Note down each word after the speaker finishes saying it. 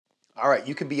All right,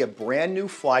 you could be a brand new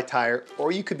fly tyer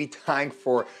or you could be tying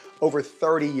for over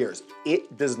 30 years.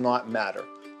 It does not matter.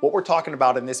 What we're talking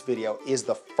about in this video is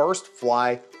the first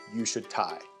fly you should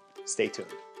tie. Stay tuned.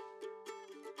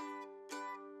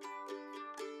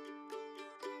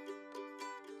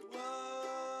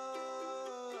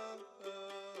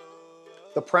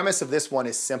 The premise of this one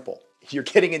is simple. You're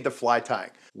getting into fly tying.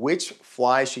 Which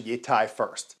fly should you tie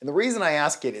first? And the reason I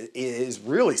ask it is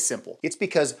really simple. It's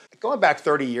because going back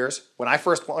 30 years, when I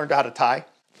first learned how to tie,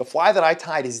 the fly that I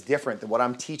tied is different than what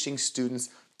I'm teaching students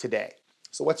today.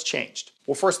 So what's changed?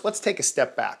 Well, first, let's take a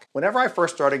step back. Whenever I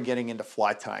first started getting into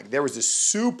fly tying, there was this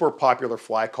super popular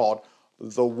fly called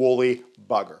the woolly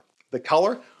bugger. The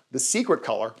color, the secret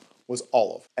color, was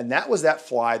olive. And that was that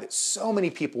fly that so many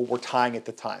people were tying at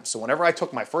the time. So whenever I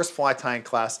took my first fly tying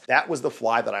class, that was the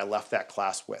fly that I left that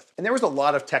class with. And there was a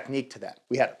lot of technique to that.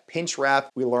 We had a pinch wrap,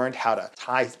 we learned how to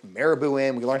tie marabou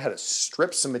in, we learned how to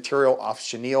strip some material off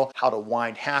chenille, how to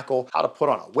wind hackle, how to put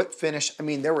on a whip finish. I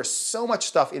mean, there was so much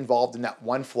stuff involved in that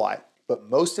one fly. But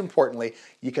most importantly,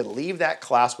 you could leave that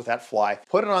class with that fly,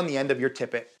 put it on the end of your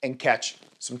tippet, and catch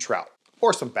some trout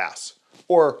or some bass,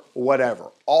 or whatever.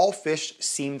 All fish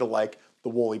seem to like the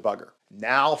woolly bugger.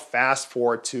 Now fast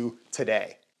forward to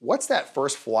today. What's that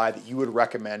first fly that you would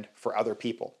recommend for other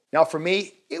people? Now for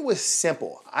me, it was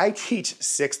simple. I teach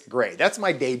 6th grade. That's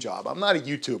my day job. I'm not a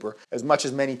YouTuber as much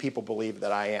as many people believe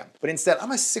that I am. But instead,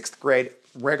 I'm a 6th grade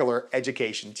regular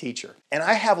education teacher. And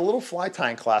I have a little fly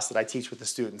tying class that I teach with the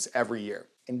students every year.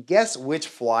 And guess which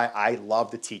fly I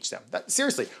love to teach them?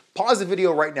 Seriously, pause the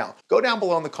video right now. Go down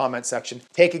below in the comment section.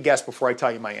 Take a guess before I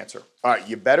tell you my answer. All right,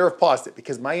 you better have paused it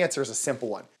because my answer is a simple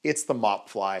one. It's the mop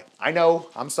fly. I know,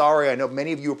 I'm sorry. I know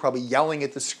many of you are probably yelling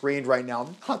at the screen right now,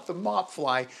 not the mop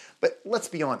fly, but let's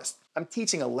be honest. I'm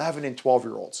teaching 11 and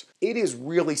 12-year-olds. It is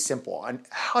really simple on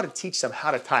how to teach them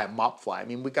how to tie a mop fly. I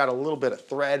mean, we got a little bit of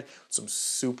thread, some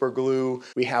super glue,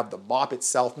 we have the mop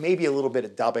itself, maybe a little bit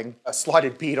of dubbing, a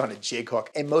slotted bead on a jig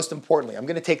hook, and most importantly, I'm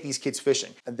gonna take these kids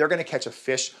fishing, and they're gonna catch a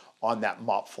fish on that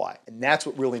mop fly, and that's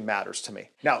what really matters to me.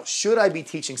 Now, should I be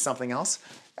teaching something else?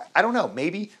 I don't know,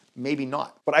 maybe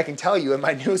not. But I can tell you in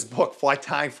my newest book, Fly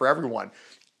Tying for Everyone,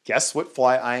 guess what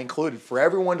fly I included for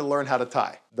everyone to learn how to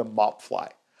tie? The mop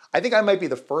fly. I think I might be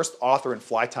the first author in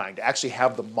fly tying to actually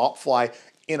have the mop fly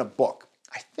in a book.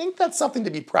 I think that's something to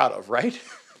be proud of, right?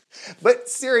 But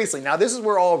seriously, now this is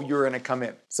where all of you are gonna come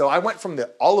in. So I went from the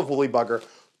olive woolly bugger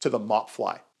to the mop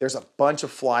fly. There's a bunch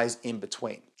of flies in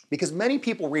between. Because many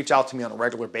people reach out to me on a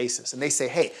regular basis and they say,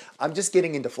 hey, I'm just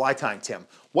getting into fly tying, Tim.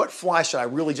 What fly should I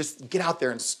really just get out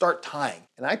there and start tying?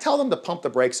 And I tell them to pump the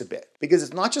brakes a bit because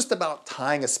it's not just about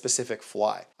tying a specific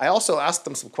fly. I also ask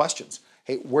them some questions.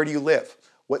 Hey, where do you live?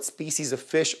 What species of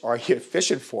fish are you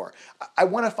fishing for? I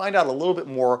want to find out a little bit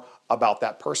more about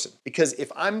that person. Because if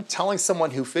I'm telling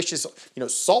someone who fishes,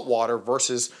 saltwater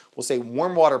versus, we'll say,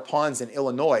 warm water ponds in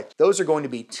Illinois, those are going to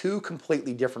be two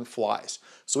completely different flies.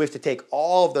 So we have to take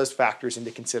all of those factors into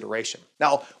consideration.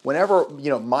 Now, whenever,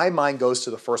 my mind goes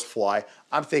to the first fly,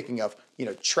 I'm thinking of,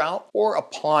 trout or a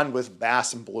pond with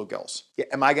bass and bluegills. Yeah,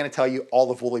 am I going to tell you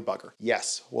olive woolly bugger?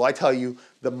 Yes. Will I tell you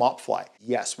the mop fly?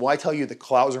 Yes. Will I tell you the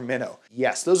clouser minnow?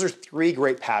 Yes. Those are 3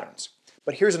 great patterns.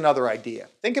 But here's another idea.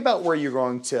 Think about where you're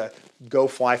going to go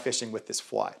fly fishing with this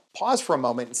fly. Pause for a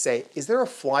moment and say, is there a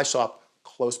fly shop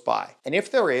close by? And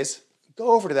if there is,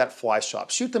 go over to that fly shop,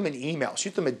 shoot them an email,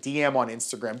 shoot them a DM on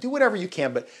Instagram, do whatever you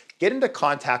can, but get into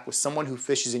contact with someone who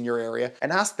fishes in your area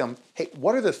and ask them, hey,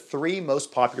 what are the 3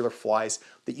 most popular flies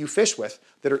that you fish with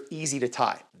that are easy to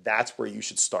tie? That's where you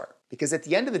should start. Because at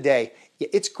the end of the day,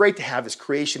 it's great to have this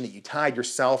creation that you tied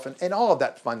yourself and all of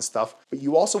that fun stuff, but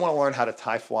you also want to learn how to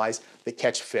tie flies that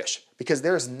catch fish. Because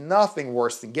there's nothing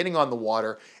worse than getting on the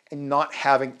water and not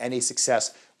having any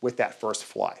success with that first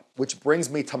fly. Which brings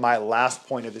me to my last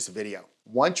point of this video.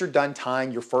 Once you're done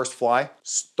tying your first fly,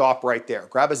 stop right there.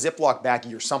 Grab a Ziploc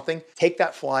baggie or something, take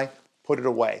that fly, put it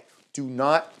away. Do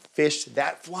not fish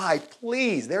that fly,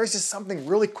 please. There is just something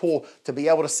really cool to be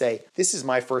able to say, this is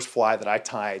my first fly that I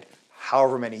tied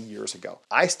however many years ago.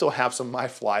 I still have some of my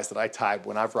flies that I tied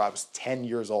whenever I was 10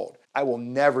 years old. I will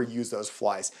never use those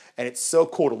flies. And it's so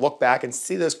cool to look back and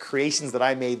see those creations that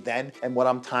I made then and what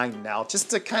I'm tying now, just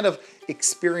to kind of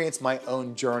experience my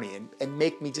own journey and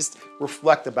make me just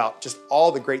reflect about just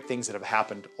all the great things that have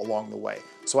happened along the way.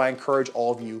 So I encourage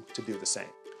all of you to do the same.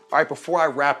 All right, before I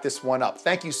wrap this one up,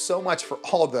 thank you so much for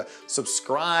all the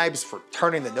subscribes, for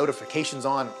turning the notifications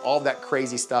on, all that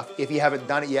crazy stuff. If you haven't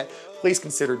done it yet, please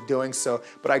consider doing so.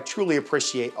 But I truly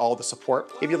appreciate all the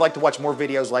support. If you'd like to watch more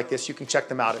videos like this, you can check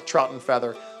them out at Trout and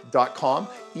Feather, gmail.com.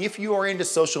 If you are into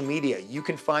social media, you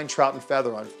can find Trout and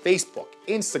Feather on Facebook,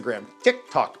 Instagram,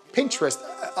 TikTok, Pinterest,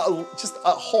 just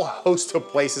a whole host of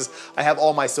places. I have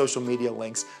all my social media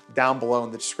links down below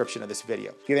in the description of this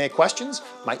video. If you have any questions,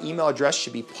 my email address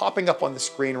should be popping up on the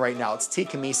screen right now. It's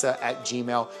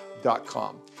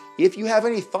tcammisa@gmail.com. If you have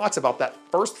any thoughts about that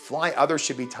first fly others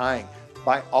should be tying,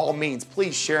 by all means,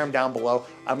 please share them down below.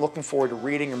 I'm looking forward to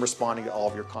reading and responding to all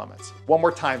of your comments. One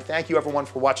more time, thank you everyone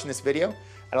for watching this video,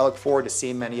 and I look forward to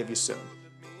seeing many of you soon.